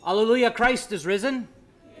Hallelujah, Christ is risen.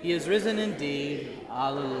 He is risen indeed.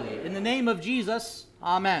 Hallelujah. In the name of Jesus,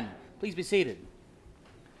 amen. Please be seated.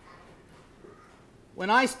 When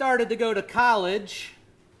I started to go to college,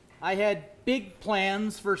 I had big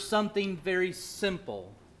plans for something very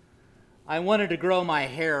simple. I wanted to grow my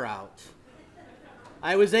hair out.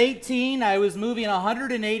 I was 18, I was moving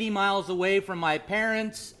 180 miles away from my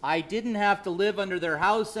parents. I didn't have to live under their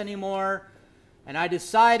house anymore. And I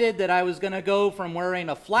decided that I was going to go from wearing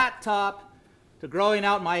a flat top to growing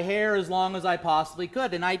out my hair as long as I possibly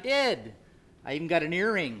could. And I did. I even got an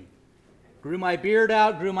earring. Grew my beard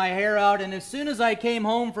out, grew my hair out. And as soon as I came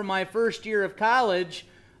home from my first year of college,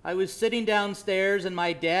 I was sitting downstairs and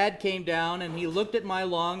my dad came down and he looked at my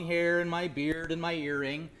long hair and my beard and my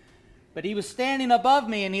earring. But he was standing above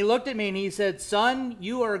me and he looked at me and he said, "Son,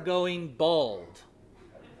 you are going bald.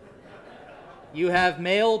 You have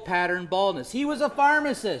male pattern baldness." He was a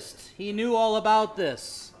pharmacist. He knew all about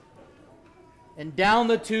this. And down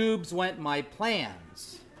the tubes went my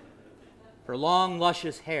plans for long,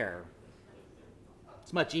 luscious hair.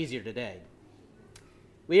 It's much easier today.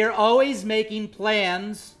 We are always making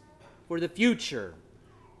plans for the future.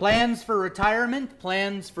 Plans for retirement,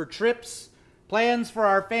 plans for trips, plans for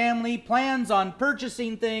our family, plans on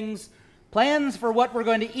purchasing things, plans for what we're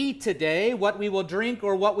going to eat today, what we will drink,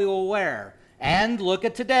 or what we will wear. And look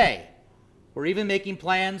at today. We're even making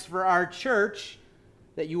plans for our church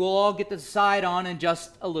that you will all get to decide on in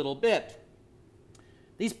just a little bit.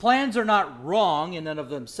 These plans are not wrong in and of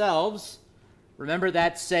themselves. Remember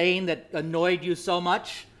that saying that annoyed you so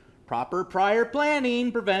much? Proper prior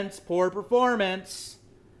planning prevents poor performance.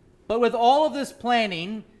 But with all of this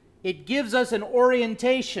planning, it gives us an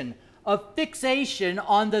orientation, a fixation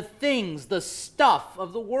on the things, the stuff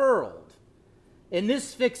of the world. And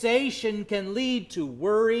this fixation can lead to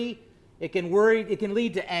worry. It can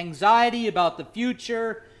lead to anxiety about the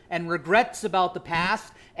future and regrets about the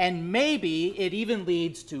past, and maybe it even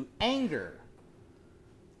leads to anger.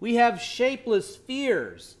 We have shapeless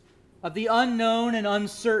fears of the unknown and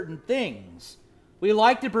uncertain things. We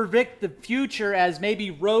like to predict the future as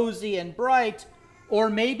maybe rosy and bright, or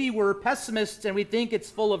maybe we're pessimists and we think it's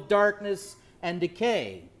full of darkness and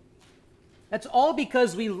decay. That's all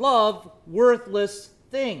because we love worthless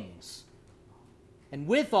things. And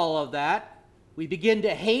with all of that, we begin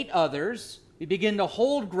to hate others, we begin to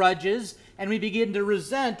hold grudges, and we begin to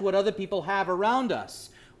resent what other people have around us.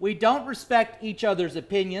 We don't respect each other's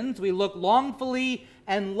opinions. We look longfully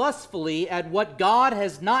and lustfully at what God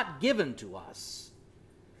has not given to us.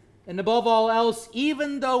 And above all else,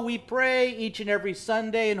 even though we pray each and every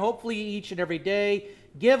Sunday, and hopefully each and every day,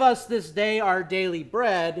 "Give us this day our daily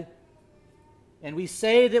bread," and we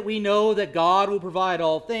say that we know that God will provide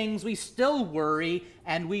all things, we still worry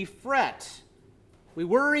and we fret. We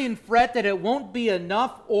worry and fret that it won't be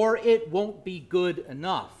enough or it won't be good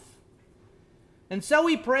enough. And so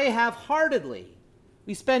we pray half-heartedly.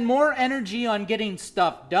 We spend more energy on getting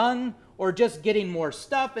stuff done or just getting more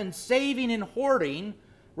stuff and saving and hoarding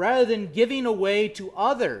rather than giving away to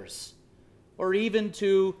others or even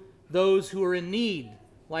to those who are in need,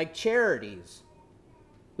 like charities.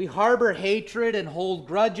 We harbor hatred and hold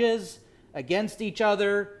grudges against each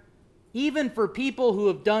other, even for people who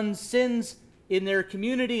have done sins in their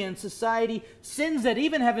community and society, sins that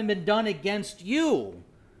even haven't been done against you.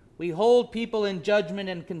 We hold people in judgment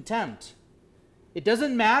and contempt. It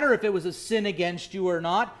doesn't matter if it was a sin against you or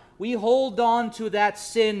not. We hold on to that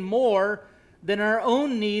sin more than our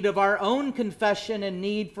own need of our own confession and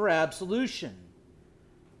need for absolution.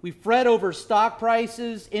 We fret over stock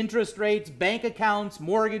prices, interest rates, bank accounts,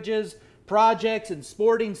 mortgages, projects, and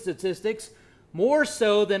sporting statistics, more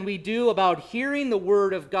so than we do about hearing the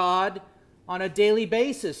Word of God on a daily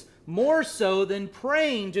basis, more so than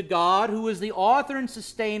praying to God, who is the author and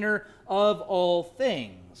sustainer of all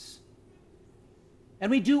things. And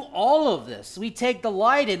we do all of this. We take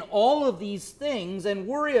delight in all of these things and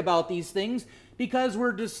worry about these things because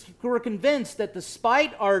we're convinced that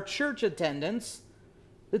despite our church attendance,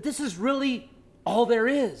 that this is really all there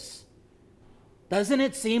is. Doesn't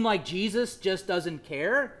it seem like Jesus just doesn't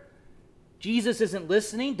care? Jesus isn't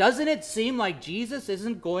listening? Doesn't it seem like Jesus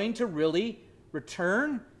isn't going to really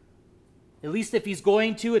return? At least if he's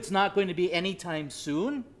going to, it's not going to be anytime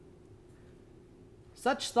soon.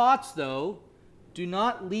 Such thoughts, though, do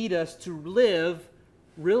not lead us to live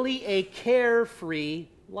really a carefree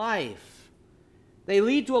life. They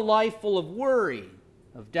lead to a life full of worry,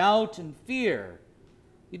 of doubt and fear.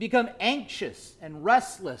 We become anxious and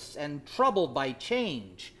restless and troubled by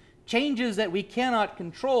changes that we cannot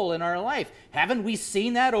control in our life. Haven't we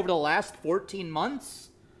seen that over the last 14 months?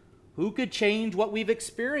 Who could change what we've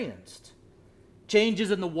experienced?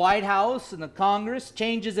 Changes in the White House and the Congress,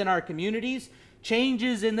 changes in our communities,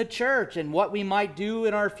 changes in the church and what we might do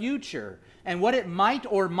in our future and what it might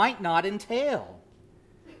or might not entail.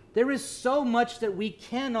 There is so much that we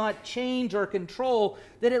cannot change or control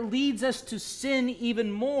that it leads us to sin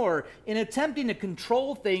even more in attempting to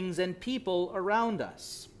control things and people around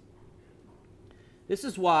us. This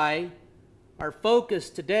is why our focus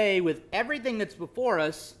today, with everything that's before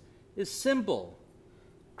us, is simple.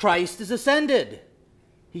 Christ is ascended.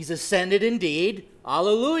 He's ascended indeed.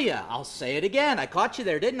 Hallelujah. I'll say it again. I caught you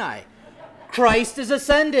there, didn't I? Christ is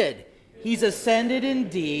ascended. He's ascended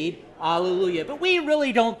indeed. Hallelujah. But we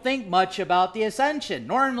really don't think much about the ascension.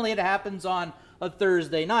 Normally it happens on a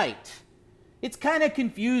Thursday night. It's kind of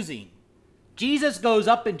confusing. Jesus goes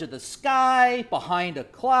up into the sky behind a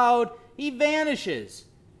cloud. He vanishes.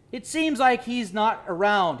 It seems like he's not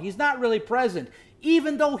around. He's not really present.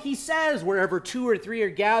 Even though he says, wherever 2 or 3 are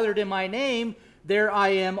gathered in my name, there I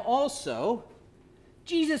am also.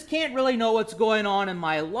 Jesus can't really know what's going on in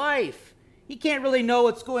my life. He can't really know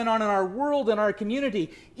what's going on in our world and our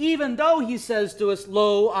community, even though he says to us,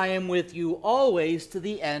 "Lo, I am with you always to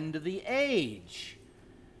the end of the age."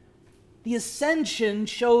 The ascension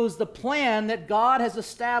shows the plan that God has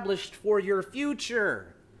established for your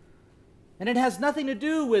future. And it has nothing to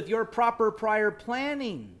do with your proper prior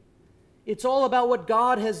planning. It's all about what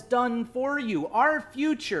God has done for you. Our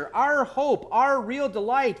future, our hope, our real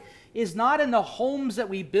delight is not in the homes that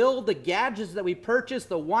we build, the gadgets that we purchase,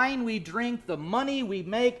 the wine we drink, the money we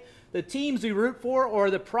make, the teams we root for,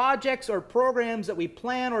 or the projects or programs that we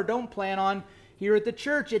plan or don't plan on here at the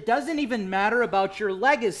church. It doesn't even matter about your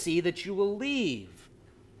legacy that you will leave.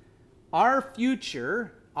 Our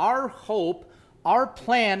future, our hope, our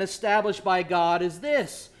plan established by God is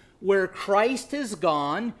this: where Christ has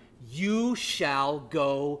gone, you shall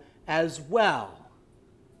go as well.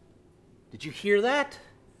 Did you hear that?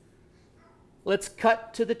 Let's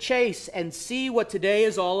cut to the chase and see what today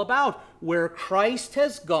is all about. Where Christ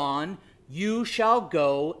has gone, you shall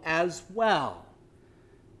go as well.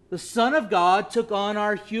 The Son of God took on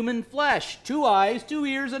our human flesh: 2 eyes, 2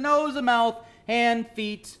 ears, a nose, a mouth, hand,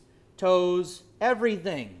 feet, toes,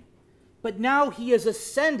 everything. But now he has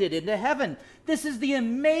ascended into heaven. This is the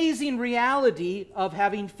amazing reality of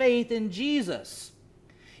having faith in Jesus.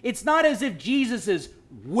 It's not as if Jesus is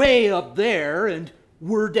way up there and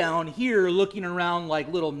we're down here looking around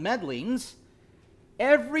like little meddlings.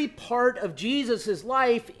 Every part of Jesus'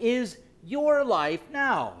 life is your life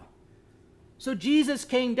now. So Jesus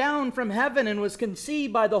came down from heaven and was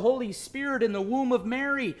conceived by the Holy Spirit in the womb of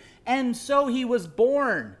Mary, and so he was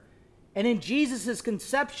born. And in Jesus'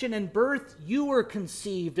 conception and birth, you were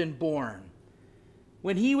conceived and born.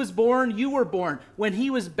 When he was born, you were born. When he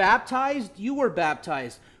was baptized, you were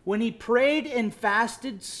baptized. When he prayed and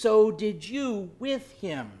fasted, so did you with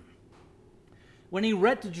him. When he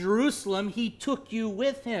went to Jerusalem, he took you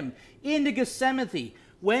with him into Gethsemane.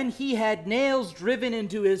 When he had nails driven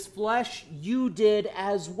into his flesh, you did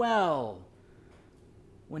as well.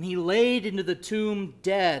 When he laid into the tomb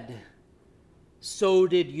dead, so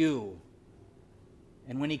did you.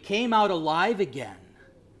 And when he came out alive again,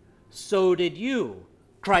 so did you.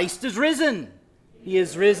 Christ is risen. He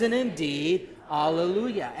is risen indeed.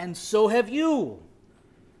 Hallelujah. And so have you.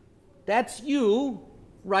 That's you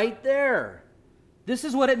right there. This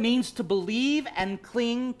is what it means to believe and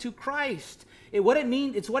cling to Christ. It's what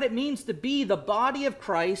it means to be the body of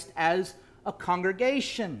Christ as a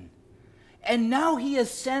congregation. And now he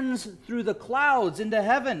ascends through the clouds into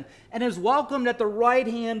heaven and is welcomed at the right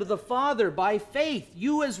hand of the Father by faith.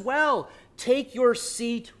 You as well take your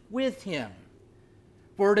seat with him.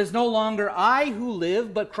 For it is no longer I who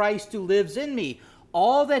live, but Christ who lives in me.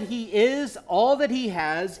 All that he is, all that he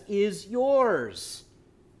has is yours.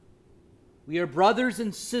 We are brothers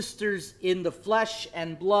and sisters in the flesh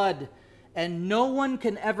and blood, and no one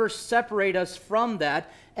can ever separate us from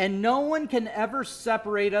that, and no one can ever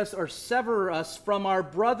separate us or sever us from our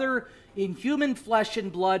brother in human flesh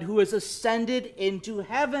and blood who has ascended into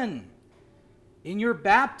heaven. In your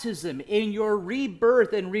baptism, in your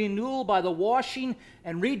rebirth and renewal by the washing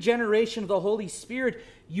and regeneration of the Holy Spirit,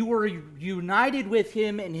 you were united with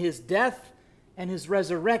him in his death and his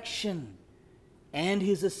resurrection and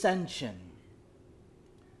his ascension.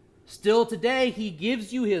 Still today, he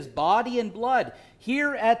gives you his body and blood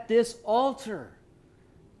here at this altar.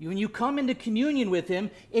 When you come into communion with him,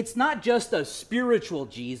 it's not just a spiritual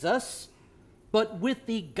Jesus, but with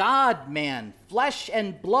the God-man, flesh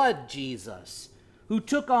and blood Jesus, who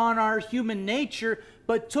took on our human nature,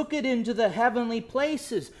 but took it into the heavenly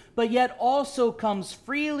places, but yet also comes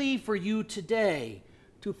freely for you today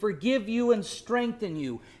to forgive you and strengthen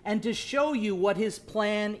you, and to show you what his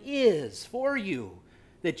plan is for you,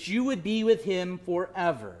 that you would be with him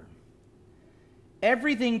forever.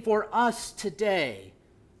 Everything for us today,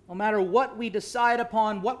 no matter what we decide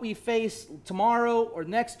upon, what we face tomorrow or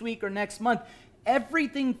next week or next month,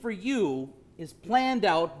 everything for you is planned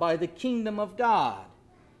out by the kingdom of God.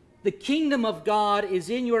 The kingdom of God is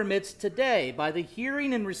in your midst today by the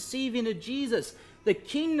hearing and receiving of Jesus. The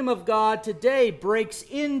kingdom of God today breaks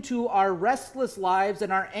into our restless lives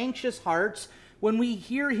and our anxious hearts when we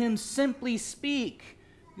hear him simply speak,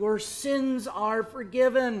 "Your sins are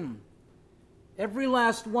forgiven." Every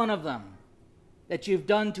last one of them that you've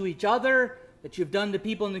done to each other, that you've done to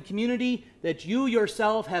people in the community, that you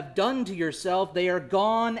yourself have done to yourself, they are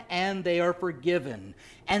gone and they are forgiven.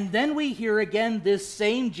 And then we hear again this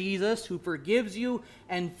same Jesus who forgives you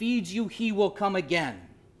and feeds you, he will come again.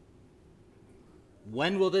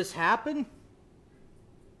 When will this happen?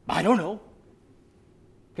 I don't know.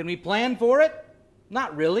 Can we plan for it?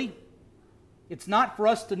 Not really. It's not for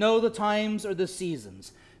us to know the times or the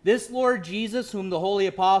seasons. This Lord Jesus, whom the holy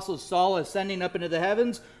apostles saw ascending up into the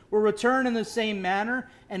heavens, will return in the same manner,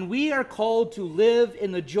 and we are called to live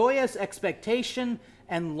in the joyous expectation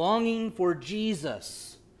and longing for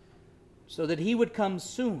Jesus, so that he would come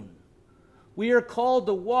soon. We are called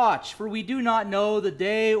to watch, for we do not know the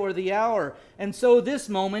day or the hour. And so this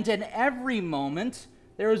moment and every moment,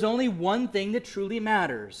 there is only one thing that truly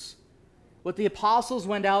matters. What the apostles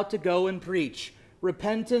went out to go and preach: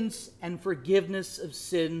 repentance and forgiveness of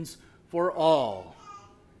sins for all.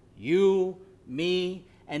 You, me,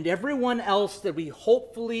 and everyone else that we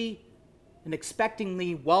hopefully and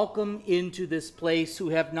expectingly welcome into this place who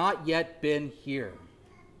have not yet been here.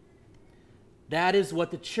 That is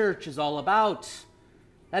what the church is all about.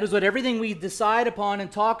 That is what everything we decide upon and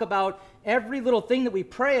talk about, every little thing that we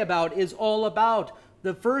pray about, is all about.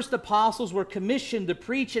 The first apostles were commissioned to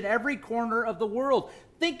preach in every corner of the world.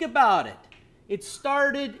 Think about it. It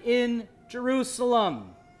started in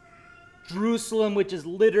Jerusalem. Jerusalem, which is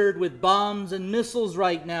littered with bombs and missiles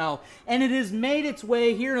right now. And it has made its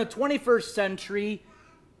way here in the 21st century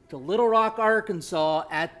to Little Rock, Arkansas,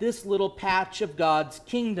 at this little patch of God's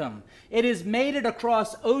kingdom. It has made it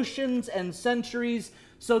across oceans and centuries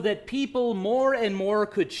so that people more and more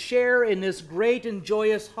could share in this great and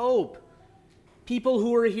joyous hope. People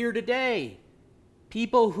who are here today,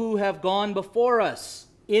 people who have gone before us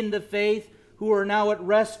in the faith, who are now at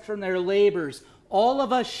rest from their labors. All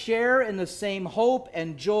of us share in the same hope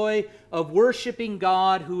and joy of worshiping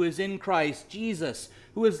God who is in Christ Jesus,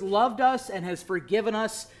 who has loved us and has forgiven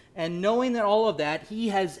us, and knowing that all of that, he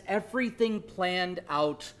has everything planned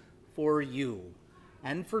out for you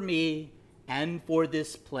and for me and for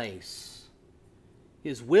this place.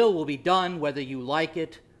 His will be done whether you like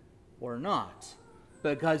it or not,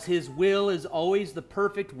 because his will is always the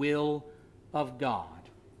perfect will of God.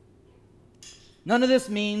 None of this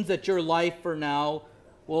means that your life for now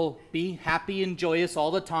will be happy and joyous all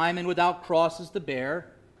the time and without crosses to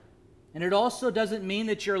bear. And it also doesn't mean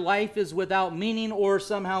that your life is without meaning or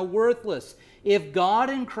somehow worthless. If God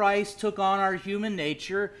in Christ took on our human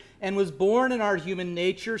nature and was born in our human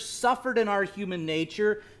nature, suffered in our human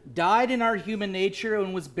nature, died in our human nature,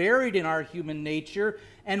 and was buried in our human nature,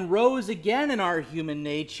 and rose again in our human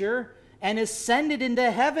nature, and ascended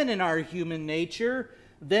into heaven in our human nature,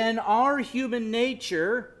 then our human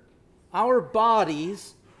nature, our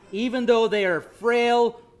bodies, even though they are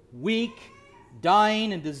frail, weak,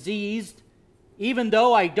 dying, and diseased, even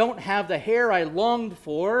though I don't have the hair I longed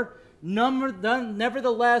for,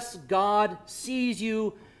 nevertheless, God sees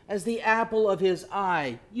you as the apple of his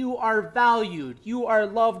eye. You are valued. You are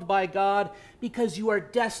loved by God because you are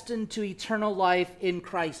destined to eternal life in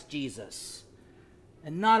Christ Jesus.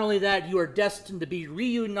 And not only that, you are destined to be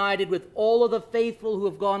reunited with all of the faithful who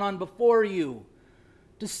have gone on before you,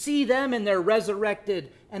 to see them in their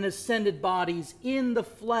resurrected and ascended bodies in the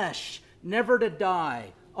flesh, never to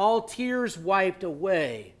die, all tears wiped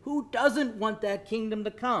away. Who doesn't want that kingdom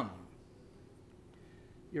to come?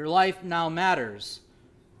 Your life now matters,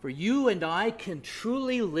 for you and I can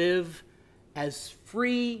truly live as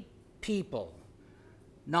free people,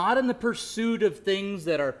 not in the pursuit of things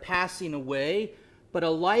that are passing away, but a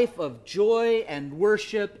life of joy and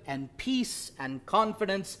worship and peace and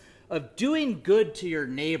confidence, of doing good to your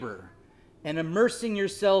neighbor and immersing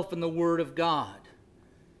yourself in the Word of God.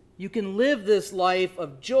 You can live this life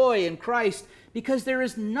of joy in Christ because there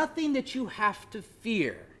is nothing that you have to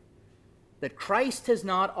fear that Christ has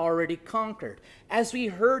not already conquered. As we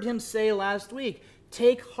heard him say last week,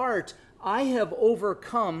 "Take heart, I have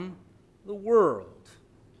overcome the world."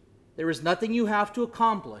 There is nothing you have to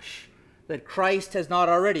accomplish that Christ has not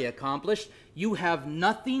already accomplished, you have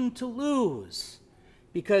nothing to lose,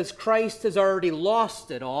 because Christ has already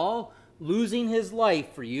lost it all, losing his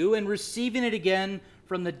life for you and receiving it again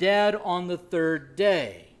from the dead on the third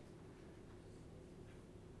day.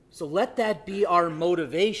 So let that be our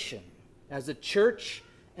motivation as a church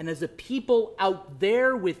and as a people out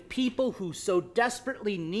there with people who so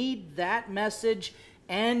desperately need that message,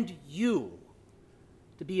 and you,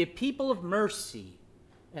 to be a people of mercy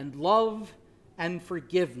and love and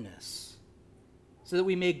forgiveness, so that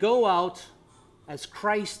we may go out as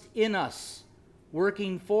Christ in us,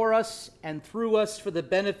 working for us and through us for the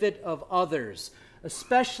benefit of others,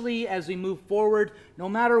 especially as we move forward, no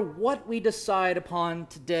matter what we decide upon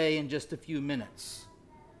today in just a few minutes.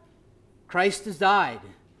 Christ has died,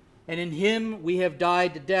 and in him we have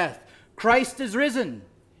died to death. Christ is risen.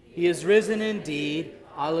 He is risen indeed.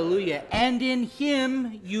 Alleluia. And in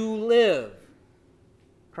him you live.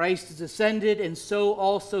 Christ is ascended, and so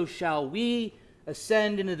also shall we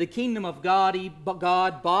ascend into the kingdom of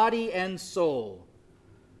God, body and soul.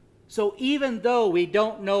 So even though we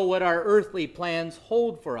don't know what our earthly plans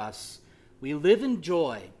hold for us, we live in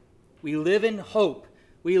joy. We live in hope.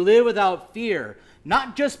 We live without fear.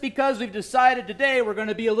 Not just because we've decided today we're going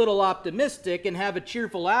to be a little optimistic and have a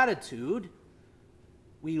cheerful attitude.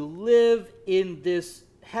 We live in this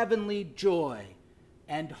heavenly joy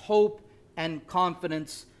and hope and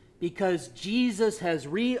confidence because Jesus has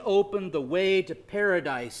reopened the way to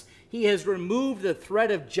paradise. He has removed the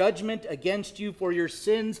threat of judgment against you for your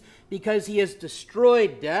sins because he has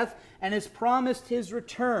destroyed death and has promised his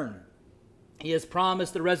return. He has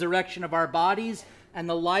promised the resurrection of our bodies and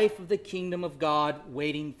the life of the kingdom of God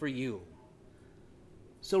waiting for you.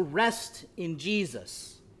 So rest in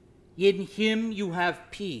Jesus. In him you have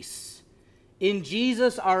peace. In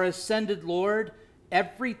Jesus, our ascended Lord,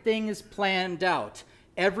 everything is planned out.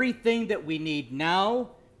 Everything that we need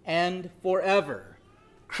now and forever.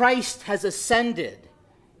 Christ has ascended.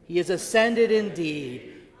 He has ascended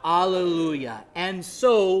indeed. Alleluia. And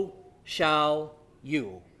so shall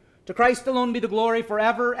you. To Christ alone be the glory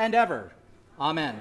forever and ever. Amen.